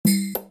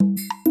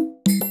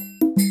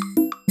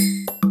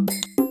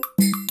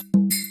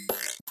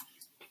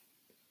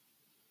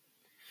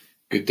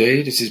Good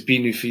day. This is Be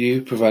New for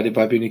You, provided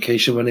by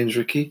Communication. My name is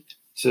Ricky.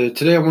 So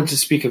today I want to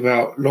speak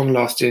about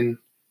long-lasting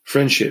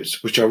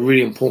friendships, which are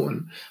really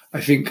important.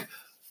 I think,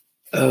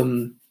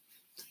 the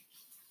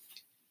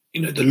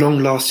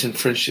long-lasting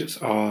friendships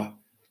are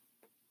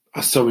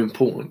so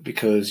important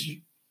because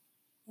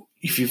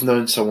if you've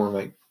known someone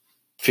like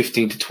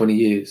 15 to 20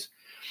 years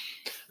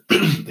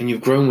and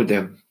you've grown with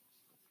them,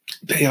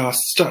 they are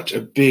such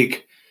a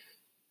big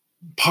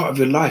part of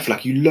your life.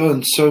 Like, you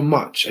learn so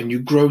much and you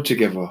grow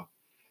together.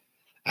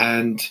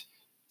 And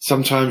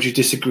sometimes you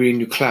disagree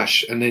and you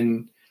clash, and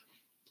then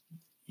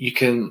you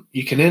can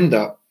end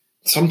up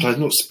sometimes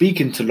not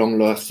speaking to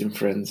long-lasting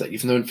friends that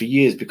you've known for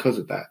years because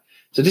of that.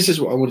 So this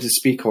is what I wanted to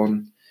speak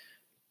on.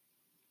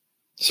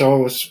 So I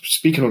was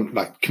speaking on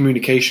like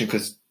communication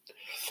because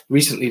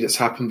recently that's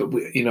happened, but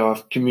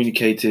I've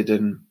communicated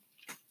and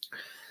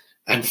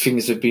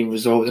things have been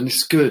resolved, and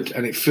it's good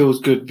and it feels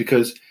good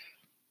because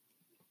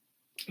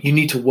you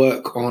need to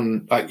work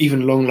on like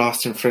even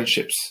long-lasting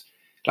friendships.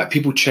 Like,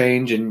 people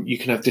change and you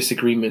can have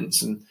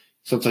disagreements, and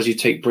sometimes you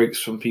take breaks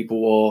from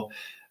people, or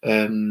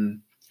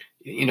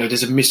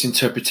there's a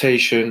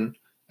misinterpretation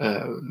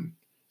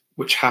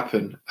which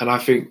happen. And I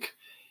think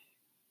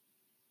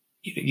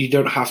you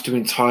don't have to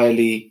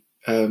entirely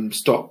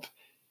stop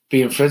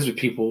being friends with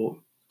people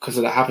because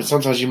of that happens.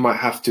 Sometimes you might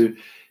have to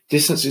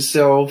distance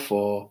yourself,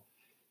 or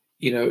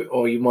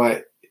you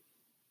might,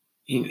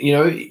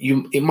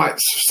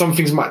 some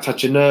things might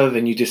touch a nerve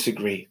and you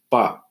disagree.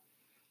 But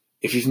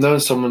if you've known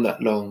someone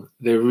that long,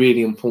 they're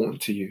really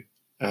important to you,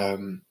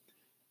 and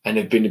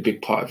they've been a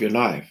big part of your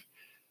life.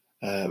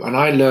 And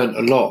I learned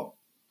a lot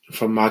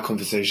from my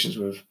conversations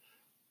with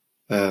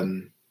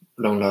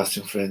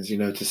long-lasting friends,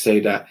 to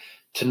say that,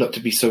 to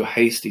be so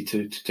hasty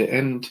to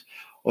end,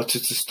 or to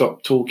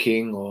stop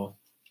talking, or,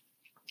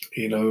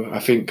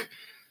 I think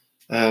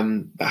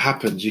that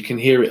happens. You can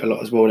hear it a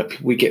lot as well,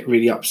 that we get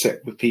really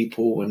upset with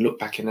people and look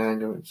back in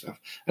anger and stuff.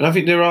 And I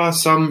think there are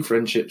some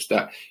friendships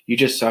that you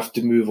just have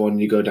to move on.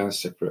 You go down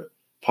separate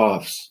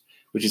paths,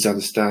 which is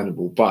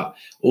understandable, but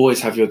always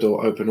have your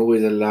door open,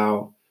 always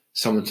allow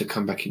someone to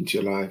come back into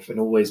your life, and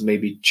always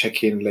maybe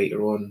check in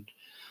later on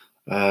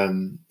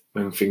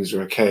when things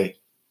are okay.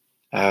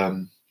 But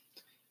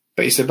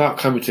it's about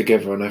coming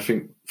together, and I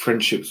think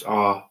friendships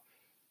are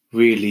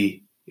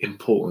really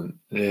important.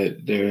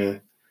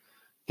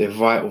 They're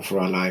vital for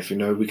our life.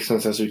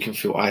 Sometimes we can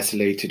feel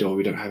isolated, or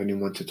we don't have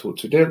anyone to talk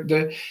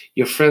to.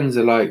 Your friends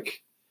are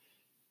like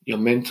your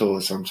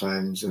mentors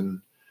sometimes,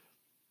 and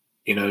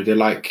they're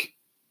like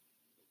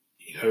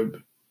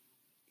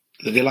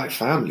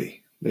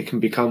family. They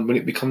can become, when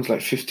it becomes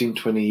like 15,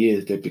 20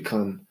 years, they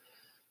become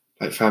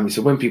like family.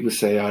 So when people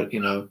say, I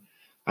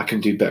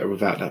can do better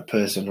without that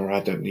person, or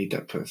I don't need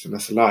that person,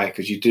 that's a lie,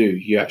 because you do.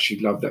 You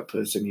actually love that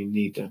person. You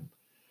need them.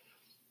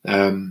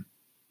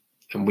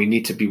 And we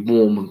need to be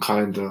warm and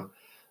kinder,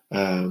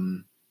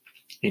 to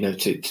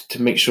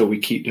make sure we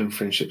keep them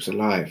friendships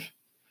alive.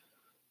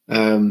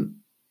 Because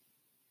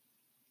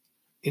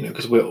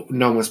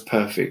no one's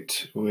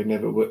perfect.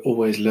 We're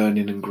always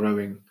learning and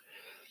growing.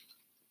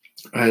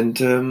 And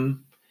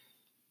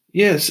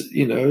yes,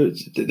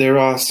 there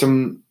are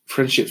some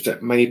friendships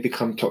that may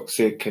become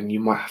toxic, and you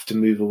might have to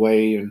move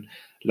away and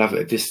love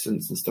at a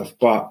distance and stuff.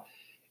 But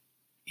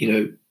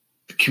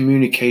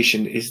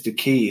communication is the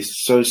key.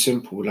 It's so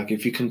simple. Like,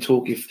 if you can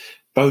talk, if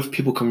both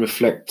people can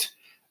reflect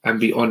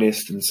and be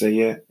honest and say,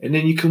 yeah, and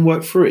then you can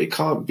work through it. It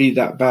can't be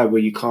that bad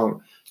where you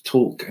can't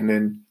talk and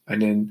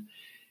then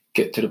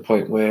get to the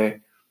point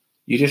where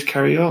you just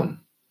carry on,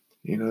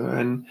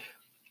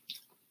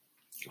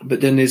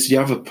 but then there's the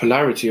other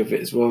polarity of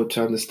it as well,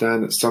 to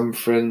understand that some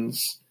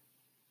friends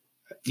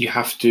you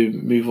have to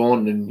move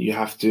on and you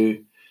have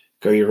to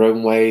go your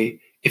own way.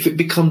 If it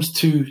becomes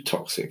too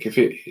toxic, if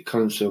it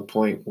comes to a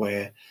point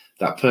where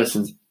that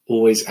person's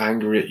always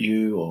angry at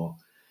you, or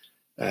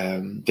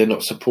they're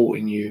not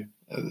supporting you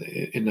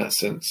in that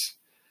sense.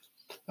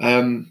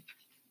 But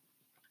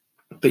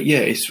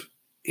yeah,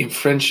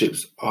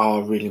 friendships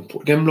are really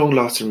important. Them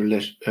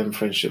long-lasting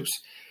friendships,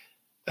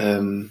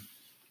 they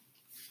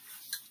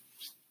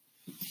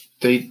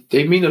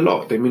mean a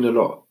lot. They mean a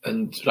lot.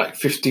 And like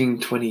 15,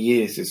 20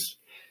 years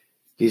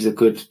these are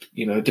good,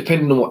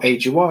 depending on what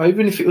age you are.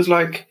 Even if it was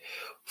like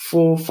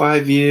 4 or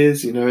 5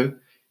 years,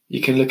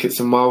 you can look at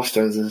some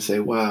milestones and say,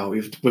 wow,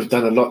 we've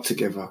done a lot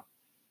together.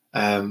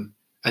 And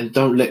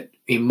don't let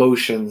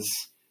emotions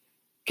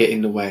get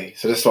in the way.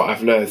 So that's what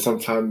I've learned.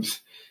 Sometimes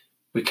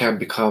we can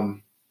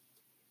become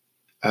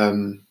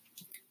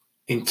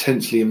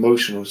intensely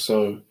emotional.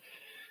 So,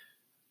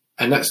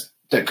 and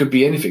that could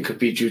be anything. Could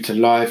be due to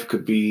life,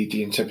 could be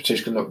the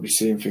interpretation, could not be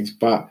seeing things,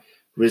 but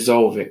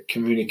resolve it,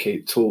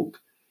 communicate, talk,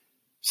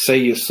 say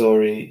you're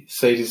sorry,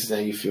 say this is how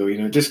you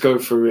feel, just go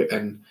through it.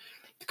 And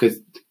because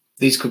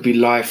these could be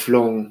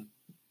lifelong,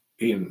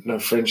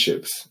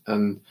 friendships,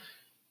 and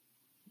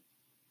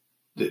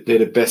they're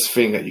the best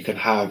thing that you can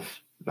have,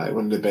 like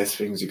one of the best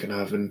things you can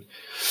have. And,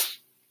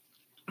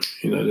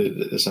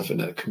 there's nothing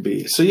that can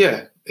be. So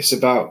yeah, it's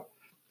about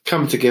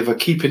coming together,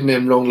 keeping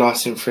them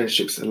long-lasting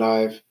friendships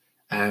alive,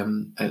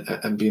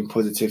 and being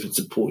positive and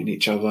supporting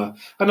each other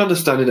and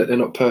understanding that they're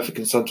not perfect,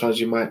 and sometimes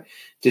you might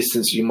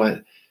distance, you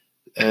might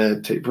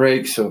take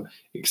breaks or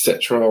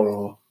etc.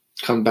 or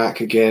come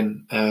back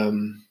again.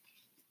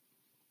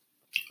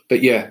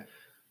 But yeah,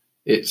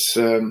 it's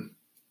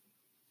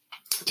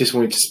just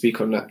wanted to speak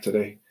on that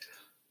today.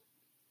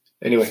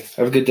 Anyway,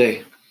 have a good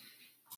day.